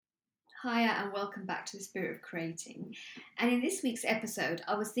Hiya and welcome back to the Spirit of Creating. And in this week's episode,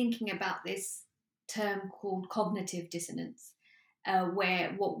 I was thinking about this term called cognitive dissonance,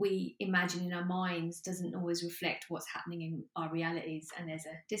 where what we imagine in our minds doesn't always reflect what's happening in our realities, and there's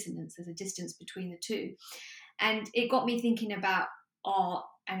a dissonance, there's a distance between the two. And it got me thinking about art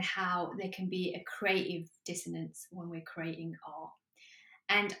and how there can be a creative dissonance when we're creating art.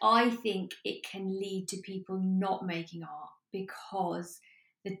 And I think it can lead to people not making art because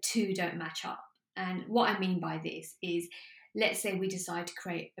the two don't match up. And what I mean by this is, let's say we decide to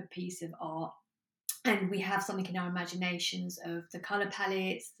create a piece of art and we have something in our imaginations of the color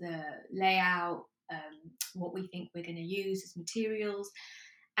palettes, the layout, what we think we're going to use as materials.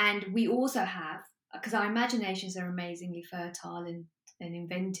 And we also have, because our imaginations are amazingly fertile and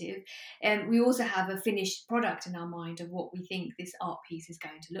inventive, and we also have a finished product in our mind of what we think this art piece is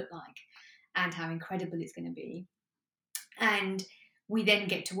going to look like and how incredible it's going to be. And we then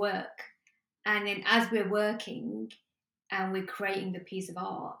get to work. And then as we're working and we're creating the piece of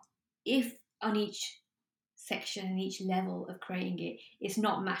art, if on each section and each level of creating it, it's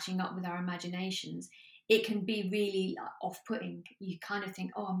not matching up with our imaginations, it can be really off-putting. You kind of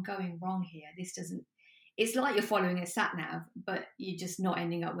think, oh, I'm going wrong here. This doesn't, it's like you're following a sat nav, but you're just not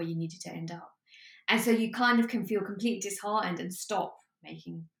ending up where you needed to end up. And so you kind of can feel completely disheartened and stop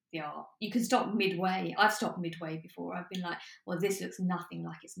making the art. You can stop midway. I've stopped midway before. I've been like, well, this looks nothing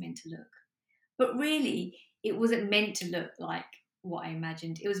like it's meant to look. But really, it wasn't meant to look like what I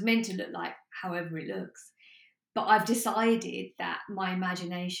imagined. It was meant to look like however it looks. But I've decided that my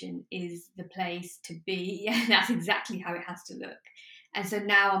imagination is the place to be, and that's exactly how it has to look. And so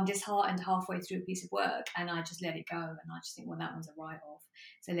now I'm disheartened halfway through a piece of work and I just let it go and I just think, well, that one's a write-off,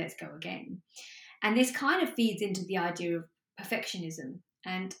 so let's go again. And this kind of feeds into the idea of perfectionism.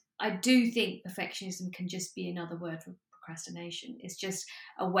 And I do think perfectionism can just be another word for procrastination. It's just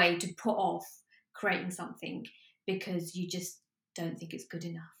a way to put off creating something because you just don't think it's good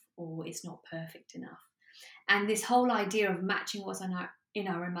enough or it's not perfect enough. And this whole idea of matching what's in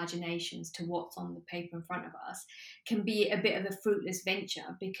our imaginations to what's on the paper in front of us can be a bit of a fruitless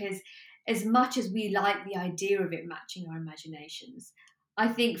venture, because as much as we like the idea of it matching our imaginations, I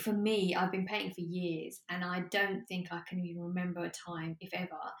think for me, I've been painting for years and I don't think I can even remember a time, if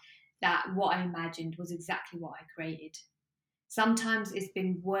ever, that what I imagined was exactly what I created. Sometimes it's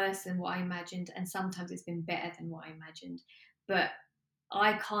been worse than what I imagined and sometimes it's been better than what I imagined. But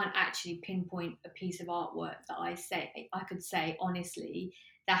I can't actually pinpoint a piece of artwork that I could say honestly,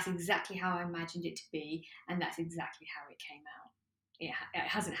 that's exactly how I imagined it to be, and that's exactly how it came out. It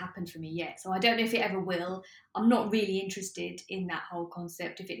hasn't happened for me yet, so I don't know if it ever will. I'm not really interested in that whole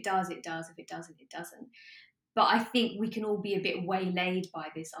concept. If it does, it does. If it doesn't, it doesn't. But I think we can all be a bit waylaid by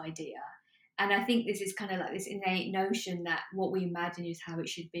this idea. And I think this is kind of like this innate notion that what we imagine is how it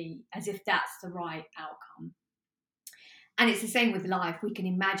should be, as if that's the right outcome. And it's the same with life. We can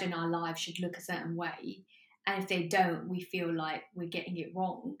imagine our lives should look a certain way. And if they don't, we feel like we're getting it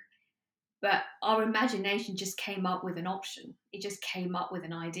wrong. But our imagination just came up with an option. It just came up with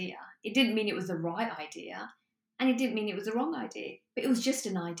an idea. It didn't mean it was the right idea. And it didn't mean it was the wrong idea. But it was just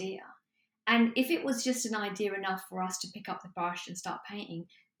an idea. And if it was just an idea enough for us to pick up the brush and start painting,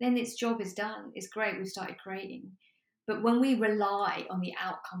 then its job is done. It's great. We've started creating. But when we rely on the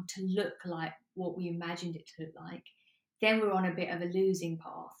outcome to look like what we imagined it to look like, then we're on a bit of a losing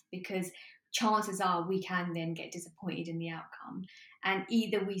path, because chances are we can then get disappointed in the outcome. And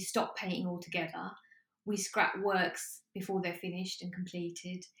either we stop painting altogether, we scrap works before they're finished and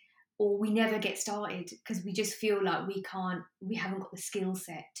completed, or we never get started because we just feel like we haven't got the skill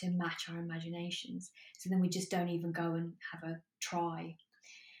set to match our imaginations. So then we just don't even go and have a try.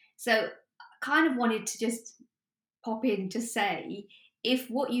 So I kind of wanted to just pop in to say, if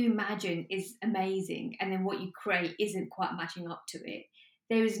what you imagine is amazing and then what you create isn't quite matching up to it,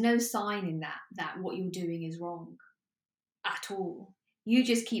 there is no sign in that what you're doing is wrong at all. You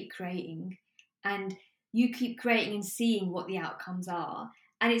just keep creating, and you keep creating and seeing what the outcomes are.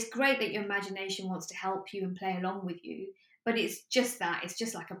 And it's great that your imagination wants to help you and play along with you, but it's just that. It's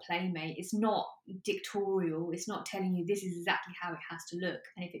just like a playmate. It's not dictatorial. It's not telling you this is exactly how it has to look.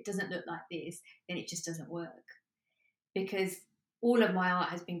 And if it doesn't look like this, then it just doesn't work. Because all of my art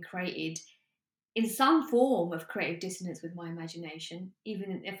has been created in some form of creative dissonance with my imagination.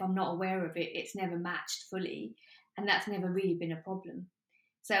 Even if I'm not aware of it, it's never matched fully, and that's never really been a problem.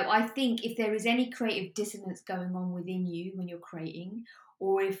 So I think if there is any creative dissonance going on within you when you're creating,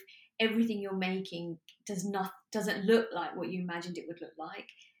 or if everything you're making doesn't look like what you imagined it would look like,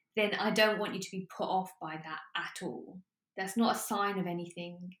 then I don't want you to be put off by that at all. That's not a sign of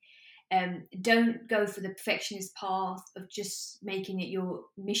anything. Don't go for the perfectionist path of just making it your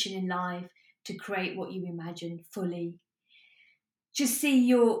mission in life to create what you imagine fully. Just see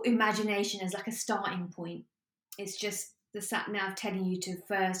your imagination as like a starting point. It's just the sat nav telling you to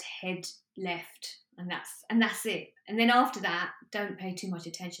first head left, and that's it. And then after that, don't pay too much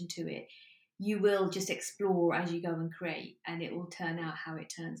attention to it. You will just explore as you go and create, and it will turn out how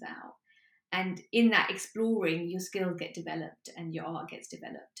it turns out. And in that exploring, your skills get developed and your art gets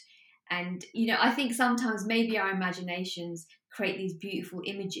developed. And I think sometimes maybe our imaginations create these beautiful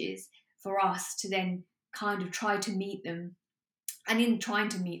images for us to then kind of try to meet them. And in trying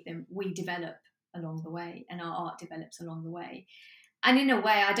to meet them, we develop along the way, and our art develops along the way. And in a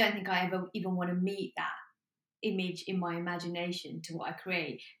way, I don't think I ever even want to meet that image in my imagination to what I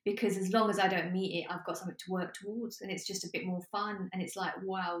create, because as long as I don't meet it, I've got something to work towards, and it's just a bit more fun. And it's like,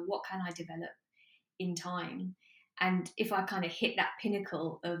 wow, what can I develop in time? And if I kind of hit that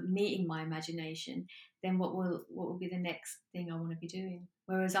pinnacle of meeting my imagination, then what will be the next thing I want to be doing?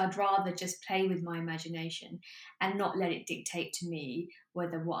 Whereas I'd rather just play with my imagination and not let it dictate to me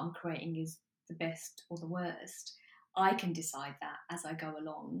whether what I'm creating is the best or the worst. I can decide that as I go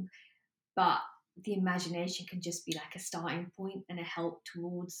along, but the imagination can just be like a starting point and a help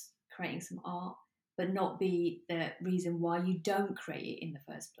towards creating some art, but not be the reason why you don't create it in the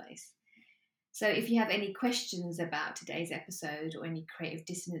first place. So if you have any questions about today's episode or any creative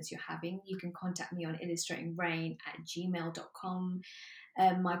dissonance you're having, you can contact me on illustratingrain@gmail.com.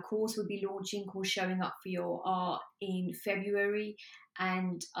 My course will be launching called Showing Up for Your Art in February,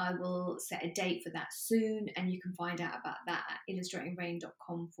 and I will set a date for that soon, and you can find out about that at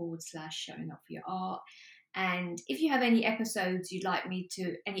illustratingrain.com/showing up for your art. And if you have any issues you'd like me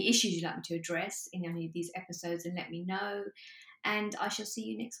to address in any of these episodes, then let me know, and I shall see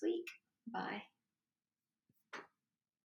you next week. Bye.